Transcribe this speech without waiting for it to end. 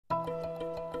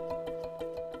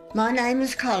My name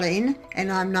is Colleen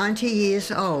and I'm 90 years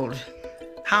old.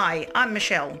 Hi, I'm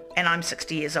Michelle and I'm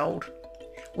 60 years old.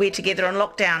 We're together on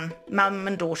lockdown, mum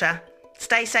and daughter.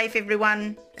 Stay safe,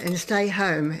 everyone. And stay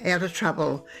home, out of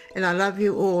trouble. And I love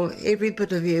you all, every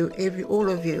bit of you, all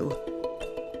of you.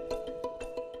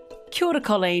 Kia ora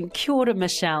Colleen, kia ora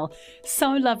Michelle.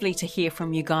 So lovely to hear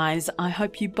from you guys. I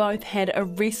hope you both had a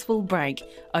restful break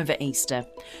over Easter.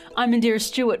 I'm Indira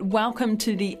Stewart. Welcome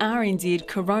to the RNZ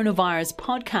Coronavirus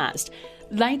Podcast.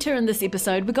 Later in this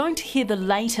episode, we're going to hear the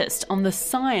latest on the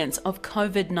science of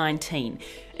COVID-19,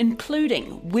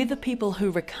 including whether people who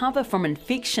recover from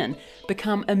infection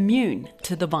become immune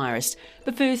to the virus.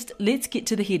 But first, let's get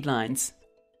to the headlines.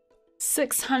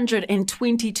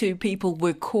 622 people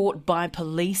were caught by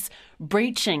police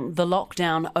breaching the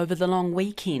lockdown over the long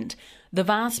weekend. The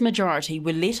vast majority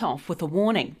were let off with a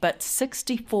warning, but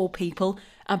 64 people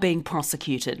are being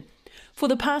prosecuted. For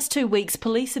the past 2 weeks,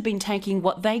 police have been taking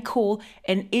what they call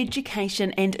an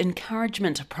education and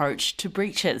encouragement approach to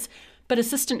breaches. But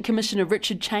Assistant Commissioner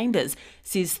Richard Chambers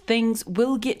says things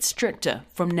will get stricter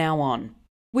from now on.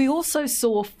 We also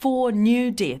saw 4 new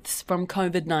deaths from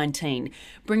COVID-19,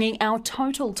 bringing our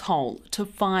total toll to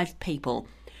 5 people.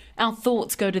 Our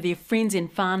thoughts go to their friends in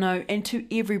whānau and to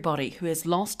everybody who has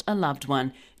lost a loved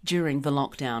one during the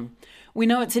lockdown. We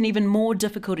know it's an even more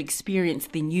difficult experience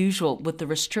than usual with the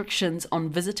restrictions on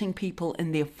visiting people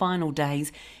in their final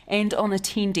days and on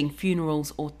attending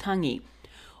funerals or tangi.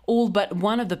 All but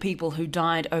one of the people who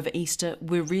died over Easter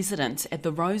were residents at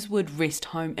the Rosewood Rest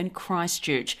Home in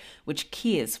Christchurch, which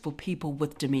cares for people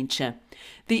with dementia.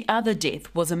 The other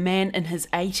death was a man in his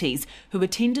 80s who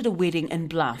attended a wedding in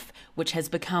Bluff, which has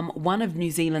become one of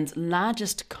New Zealand's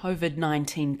largest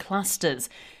COVID-19 clusters.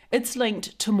 It's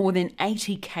linked to more than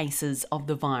 80 cases of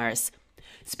the virus.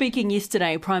 Speaking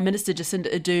yesterday, Prime Minister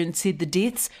Jacinda Ardern said the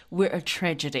deaths were a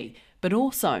tragedy, but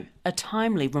also a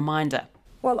timely reminder.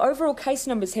 While overall case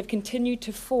numbers have continued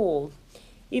to fall,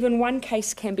 even one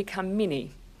case can become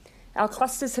many. Our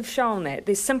clusters have shown that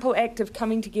the simple act of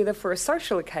coming together for a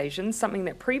social occasion, something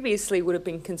that previously would have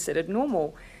been considered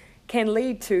normal, can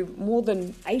lead to more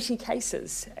than 80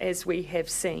 cases, as we have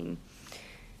seen.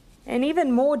 And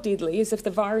even more deadly is if the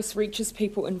virus reaches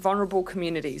people in vulnerable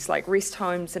communities like rest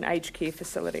homes and aged care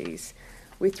facilities,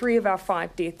 where 3 of our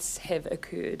 5 deaths have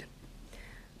occurred.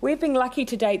 We've been lucky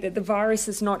to date that the virus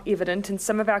is not evident in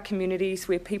some of our communities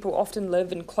where people often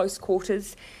live in close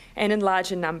quarters and in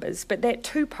larger numbers, but that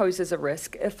too poses a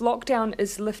risk if lockdown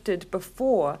is lifted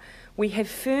before we have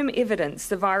firm evidence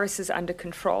the virus is under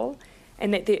control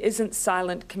and that there isn't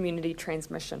silent community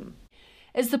transmission.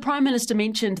 As the Prime Minister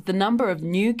mentioned, the number of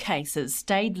new cases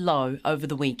stayed low over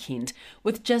the weekend,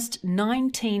 with just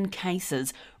 19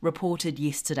 cases reported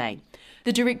yesterday.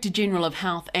 The Director General of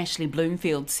Health, Ashley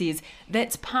Bloomfield, says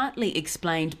that's partly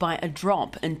explained by a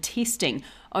drop in testing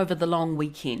over the long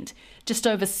weekend. Just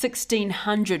over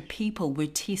 1,600 people were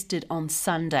tested on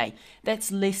Sunday. That's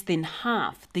less than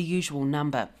half the usual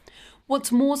number.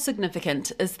 What's more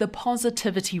significant is the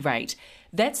positivity rate.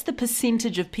 That's the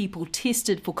percentage of people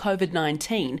tested for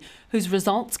COVID-19 whose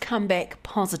results come back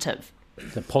positive.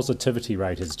 The positivity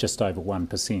rate is just over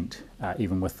 1%,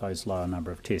 even with those lower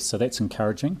number of tests. So that's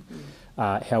encouraging.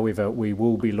 However, we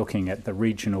will be looking at the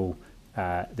regional,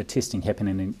 the testing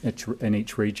happening in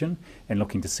each region and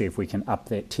looking to see if we can up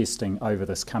that testing over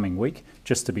this coming week,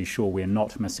 just to be sure we're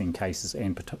not missing cases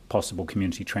and possible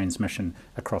community transmission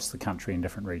across the country in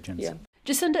different regions. Yeah.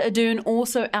 Jacinda Ardern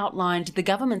also outlined the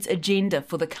government's agenda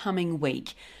for the coming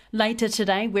week. Later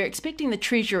today, we're expecting the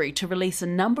Treasury to release a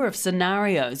number of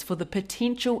scenarios for the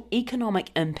potential economic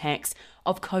impacts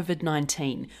of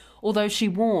COVID-19, although she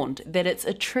warned that it's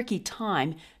a tricky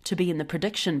time to be in the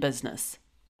prediction business.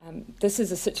 This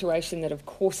is a situation that, of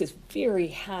course, is very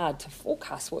hard to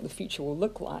forecast what the future will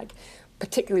look like,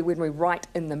 particularly when we're right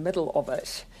in the middle of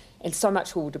it. And so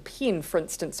much will depend, for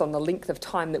instance, on the length of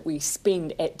time that we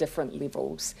spend at different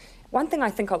levels. One thing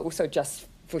I think I'll also just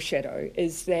foreshadow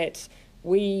is that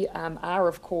we are,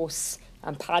 of course,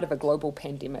 part of a global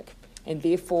pandemic. And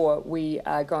therefore, we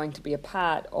are going to be a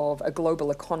part of a global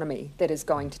economy that is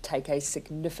going to take a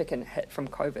significant hit from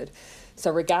COVID. So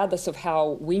regardless of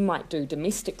how we might do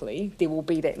domestically, there will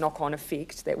be that knock-on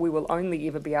effect that we will only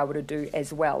ever be able to do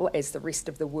as well as the rest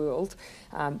of the world,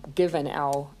 given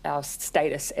our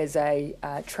status as a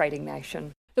trading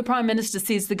nation. The Prime Minister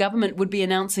says the government would be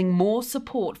announcing more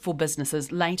support for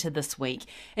businesses later this week,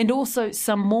 and also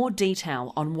some more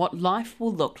detail on what life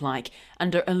will look like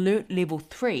under Alert Level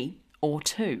 3 or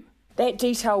 2. That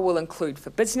detail will include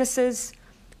for businesses,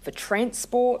 for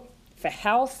transport, for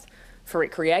health, for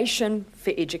recreation,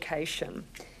 for education.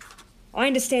 I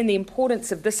understand the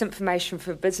importance of this information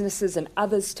for businesses and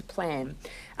others to plan.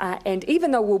 And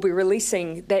even though we'll be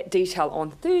releasing that detail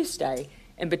on Thursday,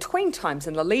 in between times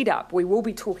in the lead up, we will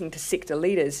be talking to sector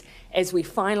leaders as we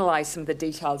finalise some of the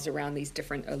details around these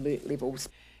different alert levels.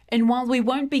 And while we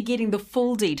won't be getting the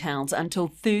full details until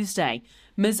Thursday,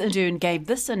 Ms Ardern gave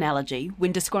this analogy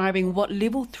when describing what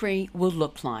Level 3 will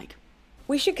look like.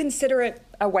 We should consider it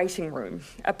a waiting room,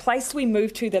 a place we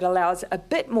move to that allows a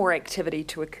bit more activity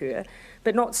to occur,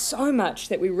 but not so much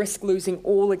that we risk losing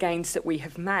all the gains that we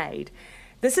have made.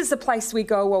 This is the place we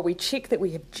go while we check that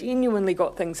we have genuinely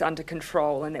got things under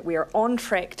control and that we are on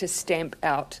track to stamp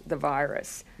out the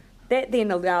virus. That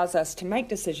then allows us to make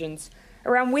decisions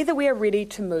around whether we are ready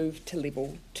to move to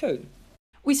Level 2.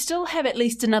 We still have at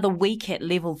least another week at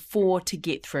Level 4 to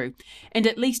get through, and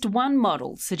at least one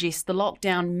model suggests the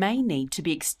lockdown may need to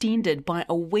be extended by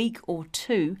a week or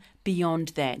two beyond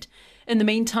that. In the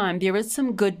meantime, there is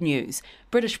some good news.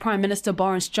 British Prime Minister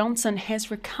Boris Johnson has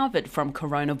recovered from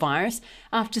coronavirus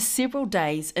after several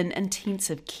days in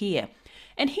intensive care.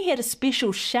 And he had a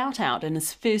special shout-out in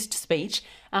his first speech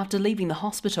after leaving the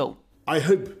hospital. I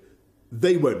hope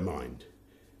they won't mind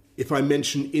if I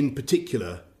mention in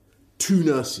particular 2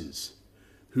 nurses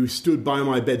who stood by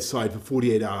my bedside for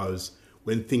 48 hours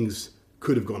when things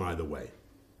could have gone either way.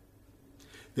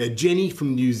 They're Jenny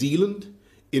from New Zealand,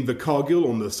 Invercargill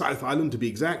on the South Island to be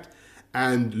exact,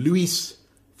 and Luis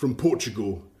from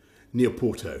Portugal near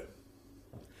Porto.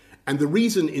 And the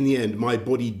reason in the end my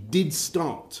body did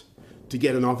start to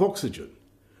get enough oxygen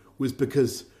was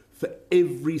because for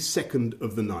every second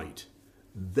of the night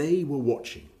they were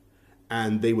watching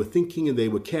and they were thinking and they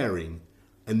were caring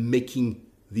and making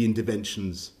the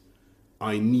interventions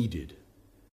I needed.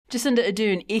 Jacinda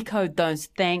Ardern echoed those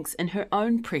thanks in her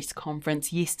own press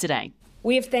conference yesterday.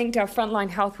 We have thanked our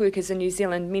frontline health workers in New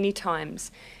Zealand many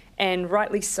times, and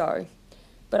rightly so.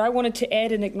 But I wanted to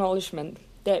add an acknowledgement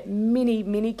that many,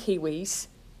 many Kiwis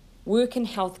work in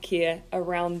healthcare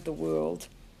around the world.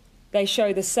 They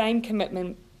show the same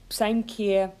commitment, same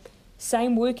care,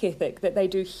 same work ethic that they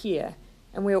do here,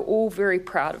 and we are all very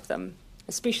proud of them,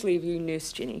 especially of you,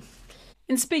 Nurse Jenny.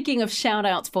 And speaking of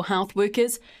shout-outs for health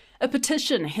workers, a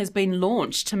petition has been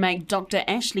launched to make Dr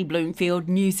Ashley Bloomfield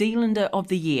New Zealander of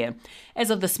the Year.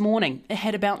 As of this morning, it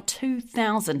had about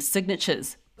 2,000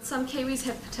 signatures. Some Kiwis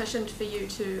have petitioned for you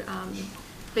to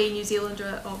be New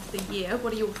Zealander of the Year.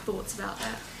 What are your thoughts about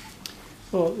that?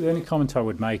 Well, the only comment I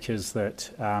would make is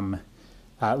that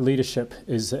leadership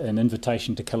is an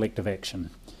invitation to collective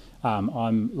action.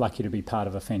 I'm lucky to be part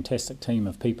of a fantastic team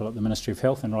of people at the Ministry of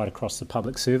Health and right across the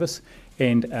public service,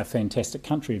 and a fantastic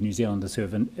country of New Zealanders who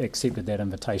have accepted that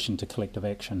invitation to collective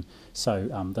action. So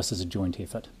this is a joint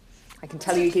effort. I can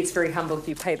tell you he gets very humble if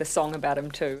you play the song about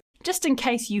him too. Just in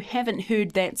case you haven't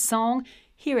heard that song,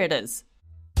 here it is.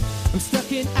 I'm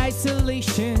stuck in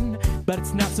isolation, but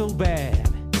it's not so bad.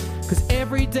 'Cause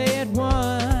every day at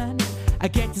 1, I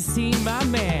get to see my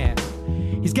man.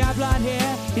 He's got blonde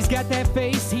hair, he's got that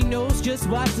face, he knows just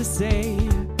what to say.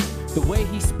 The way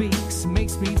he speaks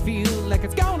makes me feel like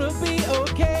it's gonna be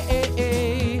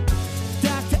okay.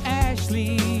 Dr.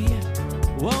 Ashley,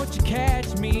 won't you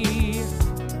catch me?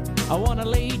 I wanna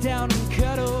lay down and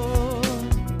cuddle.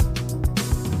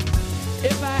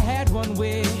 If I had one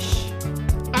wish,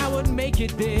 I would make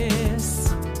it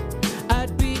this.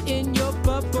 I'd be in your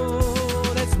bubble,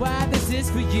 that's why this is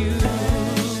for you.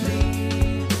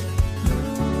 Ashley,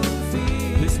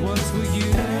 this one's for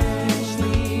you.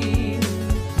 Ashley,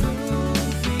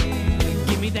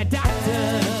 give me that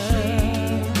doctor.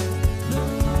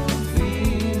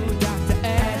 Dr.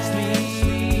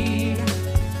 Ashley.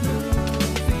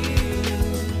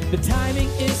 The timing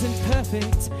isn't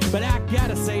perfect, but I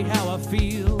gotta say how I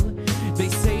feel. They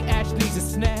say Ashley's a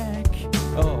snack,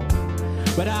 oh,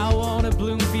 but I want a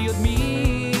Bloomfield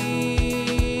meal.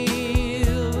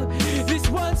 This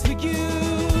one's for you.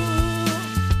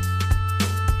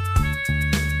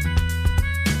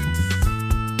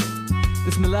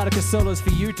 This melodica solo is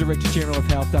for you, Director General of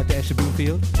Health, Dr. Ashley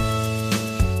Bloomfield.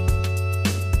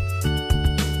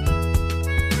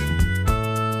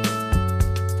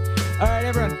 All right,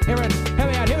 everyone, help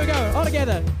me out. Here we go, all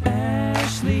together.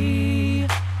 Ashley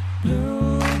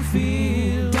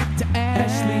Bloomfield, Dr.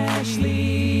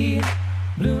 Ashley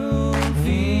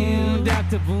Bloomfield,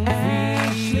 Dr. Bloomfield,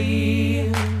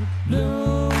 Ashley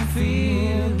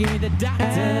Bloomfield. Give me the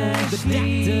doctor,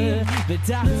 the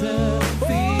doctor.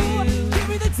 Oh, give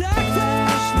me the doctor.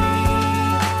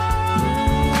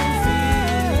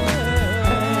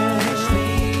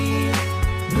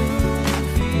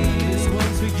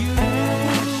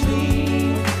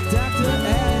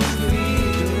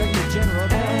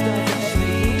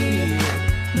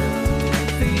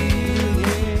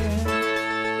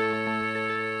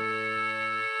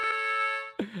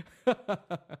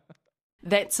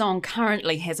 That song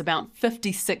currently has about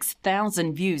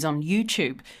 56,000 views on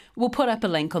YouTube. We'll put up a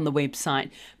link on the website.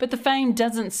 But the fame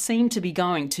doesn't seem to be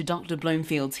going to Dr.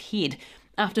 Bloomfield's head.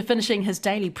 After finishing his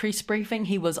daily press briefing,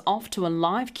 he was off to a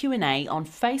live Q&A on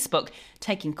Facebook,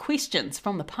 taking questions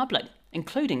from the public,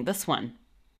 including this one.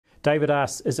 David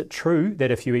asks, is it true that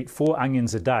if you eat 4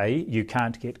 onions a day, you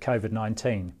can't get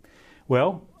COVID-19?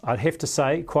 Well, I'd have to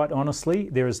say, quite honestly,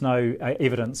 there is no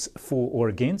evidence for or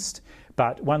against.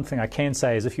 But one thing I can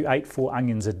say is if you ate 4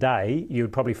 onions a day, you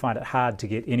would probably find it hard to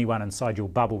get anyone inside your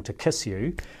bubble to kiss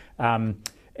you.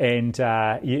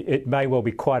 It may well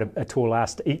be quite a tall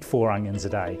ask to eat 4 onions a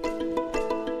day.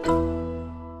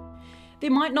 There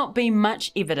might not be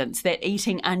much evidence that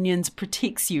eating onions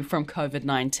protects you from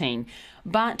COVID-19,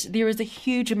 but there is a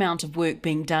huge amount of work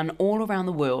being done all around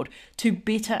the world to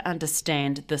better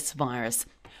understand this virus.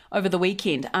 Over the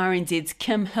weekend, RNZ's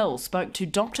Kim Hill spoke to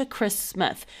Dr. Chris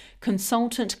Smith,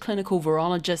 consultant clinical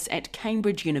virologist at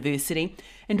Cambridge University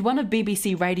and one of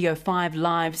BBC Radio 5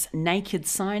 Live's Naked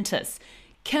Scientists.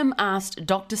 Kim asked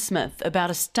Dr. Smith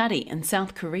about a study in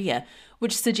South Korea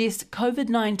which suggests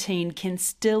COVID-19 can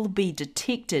still be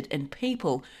detected in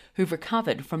people who've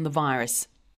recovered from the virus.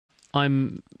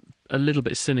 I'm a little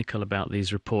bit cynical about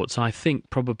these reports. I think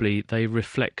probably they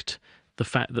reflect the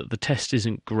fact that the test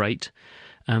isn't great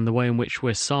and the way in which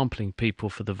we're sampling people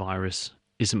for the virus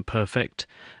isn't perfect,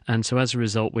 and so as a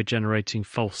result we're generating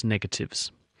false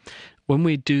negatives. When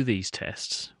we do these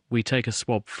tests, we take a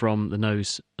swab from the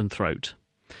nose and throat,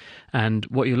 and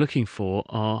what you're looking for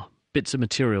are bits of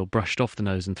material brushed off the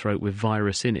nose and throat with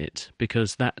virus in it,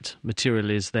 because that material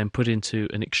is then put into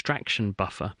an extraction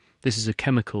buffer. This is a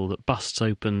chemical that busts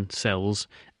open cells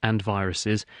and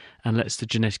viruses and lets the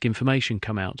genetic information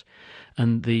come out.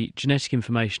 And the genetic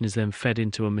information is then fed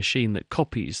into a machine that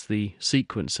copies the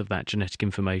sequence of that genetic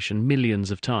information millions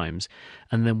of times,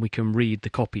 and then we can read the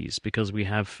copies because we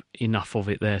have enough of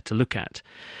it there to look at.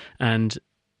 And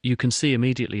you can see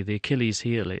immediately the Achilles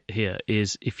heel here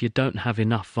is if you don't have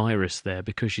enough virus there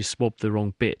because you swabbed the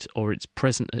wrong bit or it's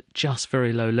present at just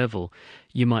very low level,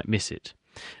 you might miss it.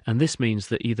 And this means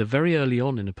that either very early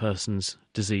on in a person's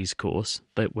disease course,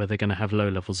 where they're going to have low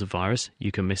levels of virus,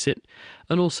 you can miss it.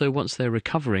 And also once they're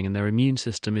recovering and their immune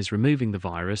system is removing the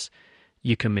virus,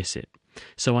 you can miss it.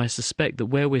 So I suspect that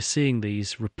where we're seeing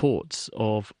these reports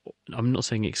of, I'm not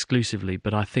saying exclusively,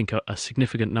 but I think a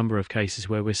significant number of cases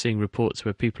where we're seeing reports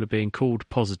where people are being called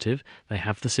positive, they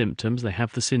have the symptoms, they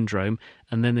have the syndrome,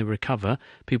 and then they recover.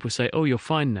 People say, oh, you're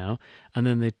fine now, and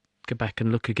then they go back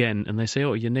and look again and they say,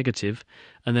 oh, you're negative,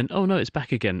 and then, oh no, it's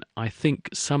back again. I think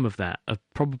some of that,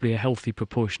 probably a healthy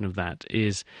proportion of that,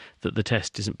 is that the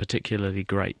test isn't particularly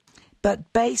great.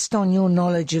 But based on your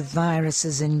knowledge of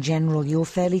viruses in general, you're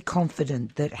fairly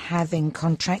confident that having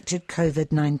contracted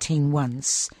COVID-19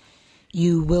 once,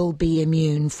 you will be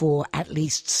immune for at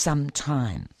least some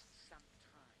time.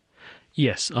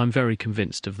 Yes, I'm very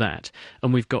convinced of that.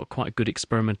 And we've got quite good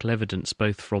experimental evidence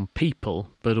both from people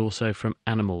but also from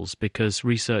animals, because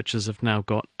researchers have now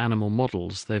got animal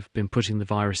models. They've been putting the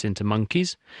virus into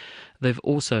monkeys. They've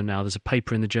also now, there's a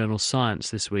paper in the journal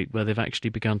Science this week where they've actually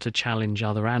begun to challenge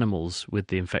other animals with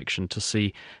the infection to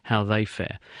see how they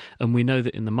fare. And we know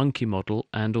that in the monkey model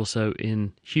and also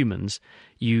in humans,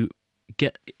 you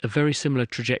get a very similar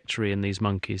trajectory in these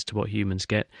monkeys to what humans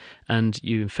get, and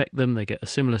you infect them, they get a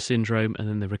similar syndrome, and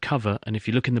then they recover. And if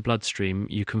you look in the bloodstream,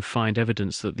 you can find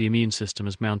evidence that the immune system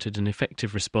has mounted an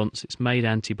effective response. It's made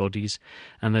antibodies,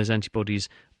 and those antibodies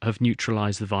have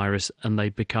neutralized the virus, and they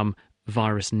become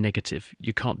virus negative.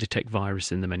 You can't detect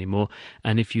virus in them anymore.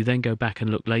 And if you then go back and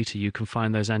look later, you can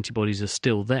find those antibodies are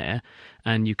still there,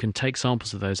 and you can take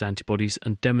samples of those antibodies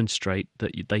and demonstrate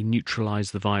that they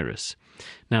neutralize the virus.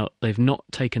 Now, they've not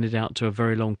taken it out to a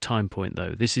very long time point,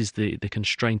 though. This is the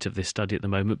constraint of this study at the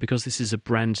moment, because this is a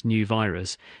brand new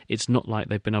virus. It's not like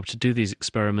they've been able to do these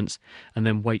experiments and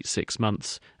then wait 6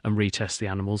 months and retest the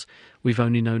animals. We've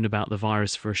only known about the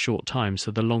virus for a short time,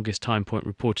 so the longest time point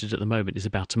reported at the moment is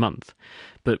about a month.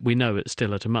 But we know it's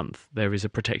still at a month. There is a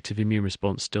protective immune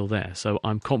response still there. So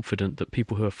I'm confident that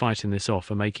people who are fighting this off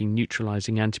are making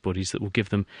neutralizing antibodies that will give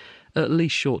them at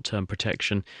least short-term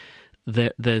protection.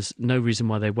 There's no reason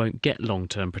why they won't get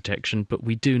long-term protection, but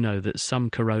we do know that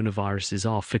some coronaviruses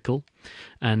are fickle,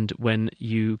 and when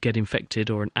you get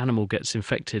infected or an animal gets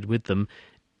infected with them,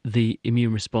 the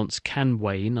immune response can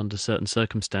wane under certain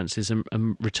circumstances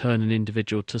and return an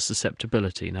individual to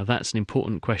susceptibility. Now, that's an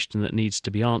important question that needs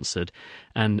to be answered,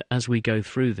 and as we go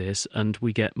through this and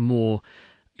we get more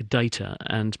data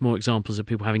and more examples of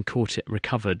people having caught it,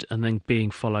 recovered, and then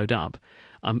being followed up,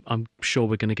 I'm sure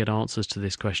we're going to get answers to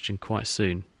this question quite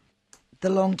soon. The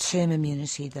long-term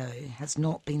immunity, though, has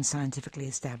not been scientifically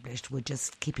established. We're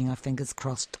just keeping our fingers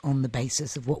crossed on the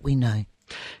basis of what we know.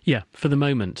 Yeah, for the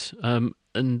moment.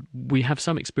 And we have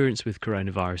some experience with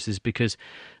coronaviruses because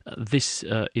this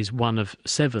is one of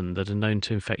 7 that are known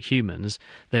to infect humans.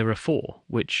 There are 4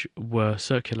 which were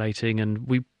circulating, and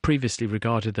we previously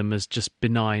regarded them as just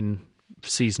benign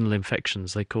seasonal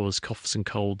infections. They cause coughs and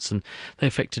colds, and they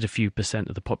affected a few %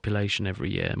 of the population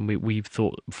every year, and we've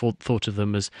thought of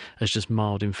them as just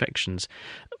mild infections.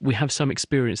 We have some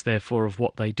experience, therefore, of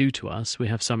what they do to us. We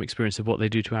have some experience of what they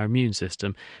do to our immune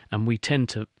system, and we tend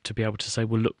to be able to say,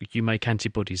 well, look, you make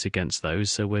antibodies against those,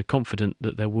 so we're confident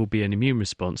that there will be an immune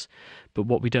response. But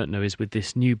what we don't know is, with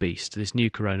this new beast, this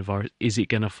new coronavirus, is it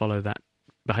going to follow that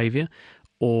behaviour,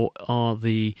 or are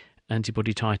the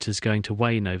antibody titers going to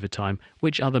wane over time,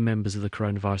 which other members of the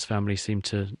coronavirus family seem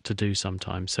to do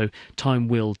sometimes. So time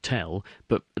will tell,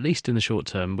 but at least in the short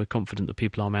term, we're confident that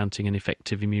people are mounting an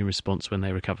effective immune response when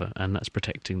they recover, and that's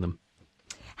protecting them.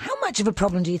 How much of a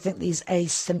problem do you think these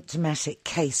asymptomatic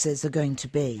cases are going to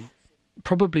be?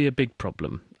 Probably a big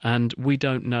problem, and we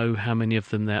don't know how many of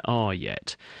them there are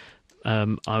yet.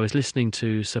 I was listening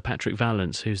to Sir Patrick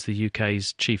Vallance, who's the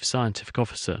UK's chief scientific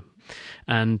officer,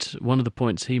 and one of the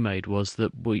points he made was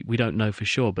that we don't know for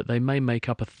sure, but they may make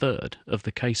up a third of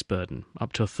the case burden,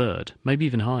 up to a third, maybe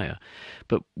even higher.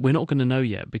 But we're not going to know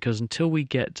yet, because until we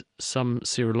get some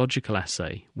serological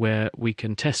assay where we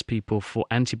can test people for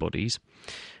antibodies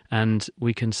and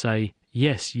we can say,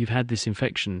 yes, you've had this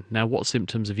infection, now what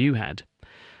symptoms have you had?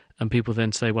 And people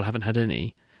then say, well, I haven't had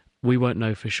any, we won't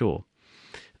know for sure.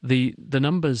 The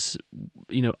numbers,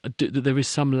 there is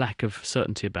some lack of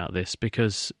certainty about this,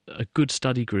 because a good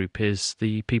study group is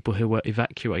the people who were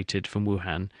evacuated from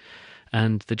Wuhan,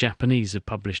 and the Japanese have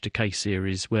published a case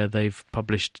series where they've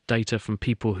published data from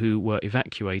people who were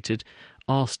evacuated,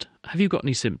 asked, have you got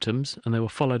any symptoms? And they were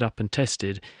followed up and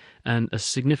tested, and a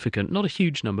significant, not a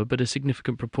huge number, but a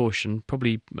significant proportion,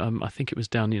 probably, I think it was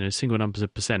down, single numbers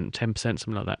of percent, 10%,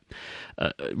 something like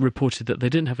that, reported that they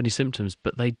didn't have any symptoms,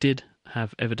 but they did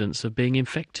have evidence of being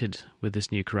infected with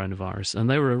this new coronavirus. And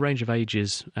they were a range of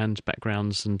ages and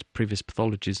backgrounds and previous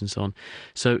pathologies and so on.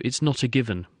 So it's not a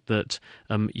given that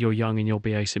you're young and you'll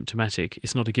be asymptomatic.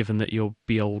 It's not a given that you'll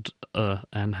be old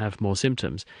and have more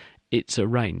symptoms. It's a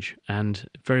range, and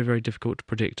very, very difficult to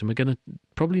predict. And we're going to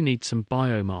probably need some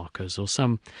biomarkers or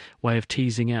some way of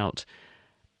teasing out,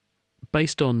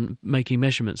 based on making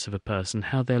measurements of a person,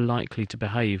 how they're likely to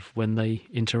behave when they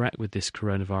interact with this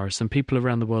coronavirus. And people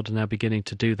around the world are now beginning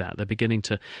to do that. They're beginning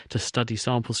to study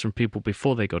samples from people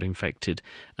before they got infected,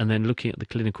 and then looking at the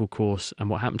clinical course and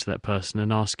what happened to that person,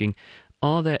 and asking,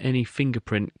 are there any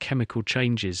fingerprint chemical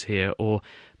changes here or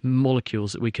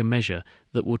molecules that we can measure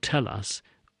that will tell us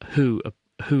who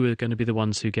are going to be the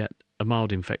ones who get a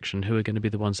mild infection, who are going to be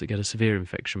the ones that get a severe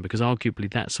infection? Because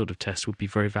arguably that sort of test would be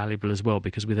very valuable as well,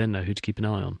 because we then know who to keep an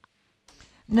eye on.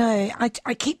 No,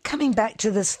 I keep coming back to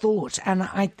this thought, and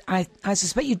I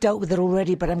suspect you dealt with it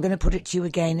already, but I'm going to put it to you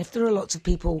again. If there are lots of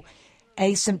people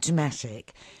asymptomatic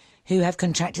who have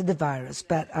contracted the virus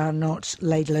but are not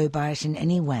laid low by it in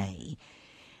any way,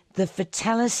 the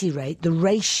fatality rate, the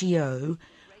ratio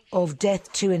of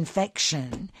death to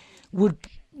infection would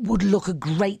look a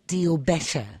great deal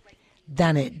better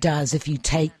than it does if you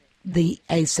take the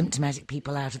asymptomatic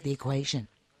people out of the equation.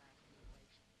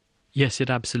 Yes, it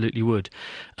absolutely would.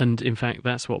 And in fact,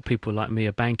 that's what people like me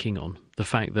are banking on, the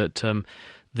fact that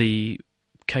the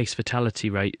case fatality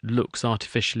rate looks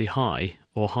artificially high,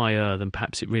 or higher than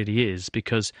perhaps it really is,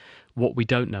 because what we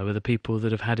don't know are the people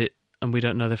that have had it, and we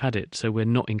don't know they've had it, so we're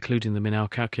not including them in our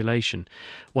calculation.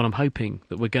 What I'm hoping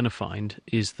that we're going to find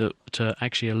is that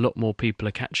actually a lot more people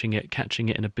are catching it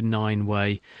in a benign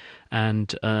way,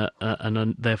 and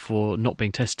therefore not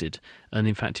being tested. And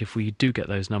in fact, if we do get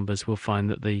those numbers, we'll find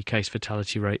that the case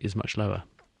fatality rate is much lower.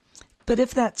 But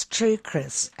if that's true,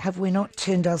 Chris, have we not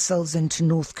turned ourselves into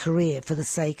North Korea for the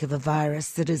sake of a virus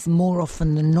that is more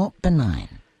often than not benign?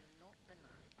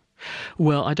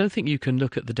 Well, I don't think you can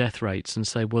look at the death rates and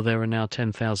say, well, there are now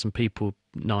 10,000 people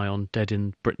nigh on dead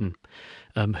in Britain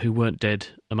who weren't dead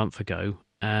a month ago,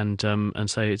 and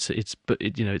say it's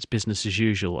business as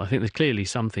usual. I think there's clearly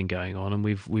something going on, and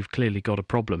we've clearly got a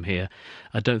problem here.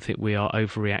 I don't think we are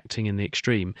overreacting in the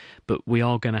extreme, but we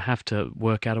are going to have to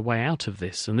work out a way out of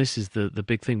this. And this is the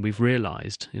big thing we've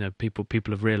realised. People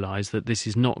have realised that this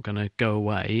is not going to go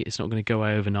away. It's not going to go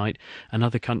away overnight. And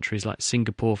other countries like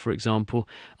Singapore, for example,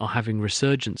 are having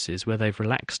resurgences where they've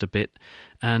relaxed a bit,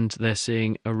 and they're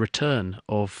seeing a return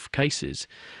of cases.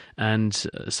 And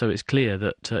so it's clear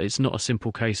that it's not a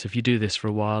simple case of you do this for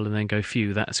a while and then go,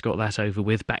 phew, that's got that over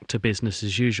with, back to business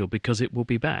as usual, because it will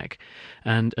be back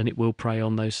and it will prey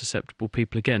on those susceptible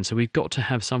people again. So we've got to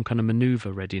have some kind of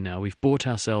manoeuvre ready now. We've bought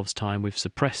ourselves time, we've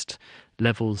suppressed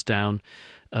levels down.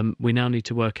 We now need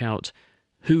to work out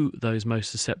who those most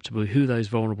susceptible, who those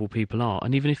vulnerable people are.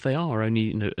 And even if they are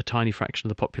only a tiny fraction of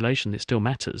the population, it still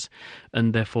matters.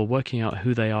 And therefore working out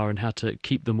who they are and how to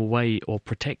keep them away or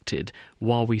protected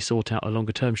while we sort out a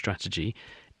longer term strategy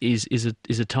is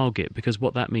a target, because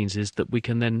what that means is that we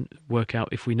can then work out,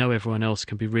 if we know everyone else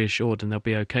can be reassured and they'll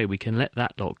be okay, we can let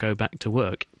that lot go back to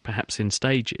work, perhaps in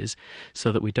stages,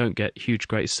 so that we don't get huge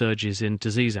great surges in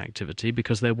disease activity,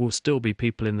 because there will still be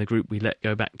people in the group we let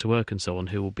go back to work and so on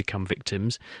who will become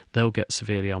victims. They'll get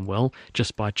severely unwell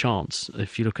just by chance,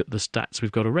 if you look at the stats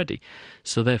we've got already.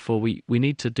 So therefore we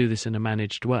need to do this in a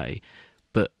managed way.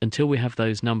 But until we have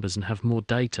those numbers and have more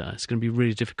data, it's going to be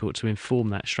really difficult to inform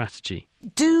that strategy.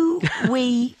 Do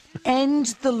we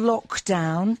end the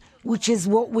lockdown, which is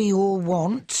what we all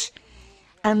want,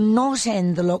 and not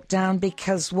end the lockdown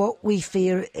because what we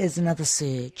fear is another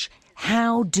surge?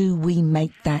 How do we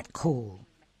make that call?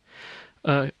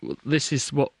 This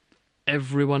is what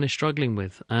everyone is struggling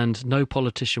with, and no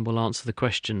politician will answer the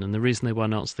question. And the reason they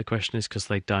won't answer the question is because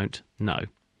they don't know.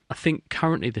 I think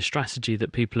currently the strategy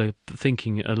that people are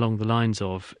thinking along the lines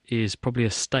of is probably a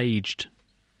staged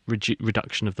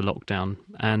reduction of the lockdown,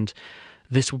 and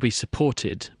this will be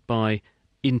supported by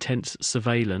intense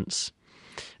surveillance.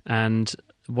 And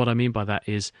what I mean by that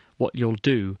is, what you'll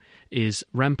do is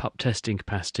ramp up testing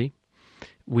capacity.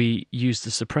 We use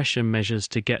the suppression measures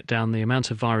to get down the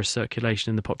amount of virus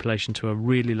circulation in the population to a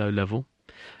really low level.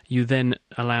 You then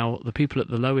allow the people at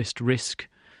the lowest risk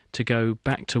to go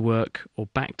back to work or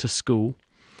back to school,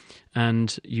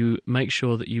 and you make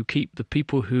sure that you keep the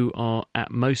people who are at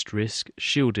most risk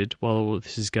shielded while all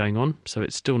this is going on. So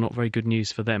it's still not very good news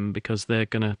for them, because they're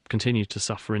going to continue to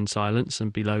suffer in silence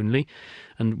and be lonely,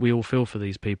 and we all feel for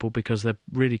these people because they're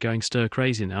really going stir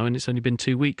crazy now, and it's only been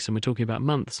 2 weeks and we're talking about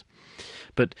months.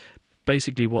 But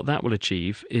basically what that will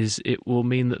achieve is it will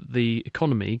mean that the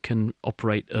economy can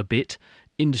operate a bit,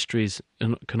 industries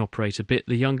can operate a bit.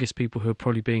 The youngest people who are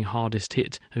probably being hardest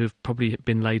hit, who have probably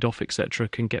been laid off, etc.,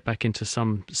 can get back into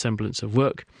some semblance of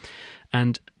work.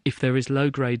 And if there is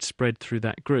low-grade spread through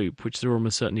that group, which there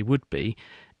almost certainly would be,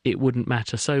 it wouldn't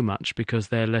matter so much, because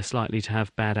they're less likely to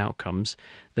have bad outcomes.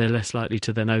 They're less likely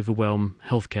to then overwhelm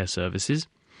healthcare services.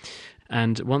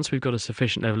 And once we've got a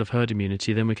sufficient level of herd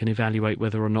immunity, then we can evaluate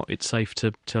whether or not it's safe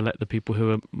to let the people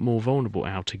who are more vulnerable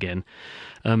out again.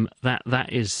 That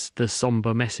is the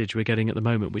sombre message we're getting at the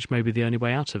moment, which may be the only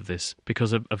way out of this,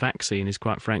 because a vaccine is,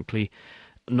 quite frankly,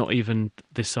 not even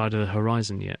this side of the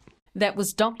horizon yet. That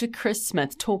was Dr. Chris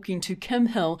Smith talking to Kim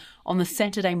Hill on the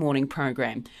Saturday Morning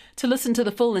programme. To listen to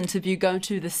the full interview, go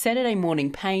to the Saturday Morning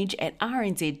page at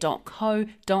rnz.co.nz.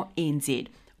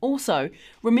 Also,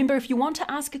 remember, if you want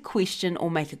to ask a question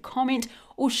or make a comment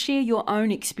or share your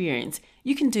own experience,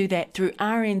 you can do that through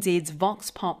RNZ's Vox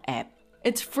Pop app.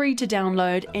 It's free to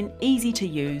download and easy to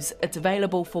use. It's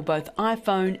available for both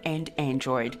iPhone and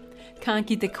Android. Ka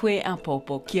kite koe a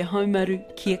popo, kia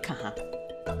haumaru, kia kaha.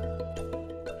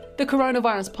 The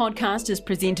Coronavirus Podcast is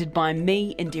presented by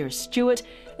me, Indira Stewart.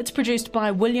 It's produced by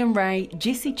William Ray,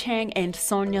 Jesse Chang and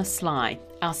Sonia Sly.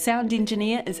 Our sound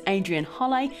engineer is Adrian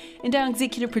Holley, and our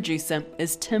executive producer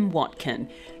is Tim Watkin.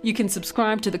 You can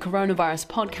subscribe to the Coronavirus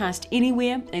Podcast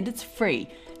anywhere, and it's free.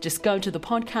 Just go to the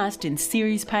podcast and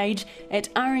series page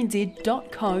at rnz.co.nz.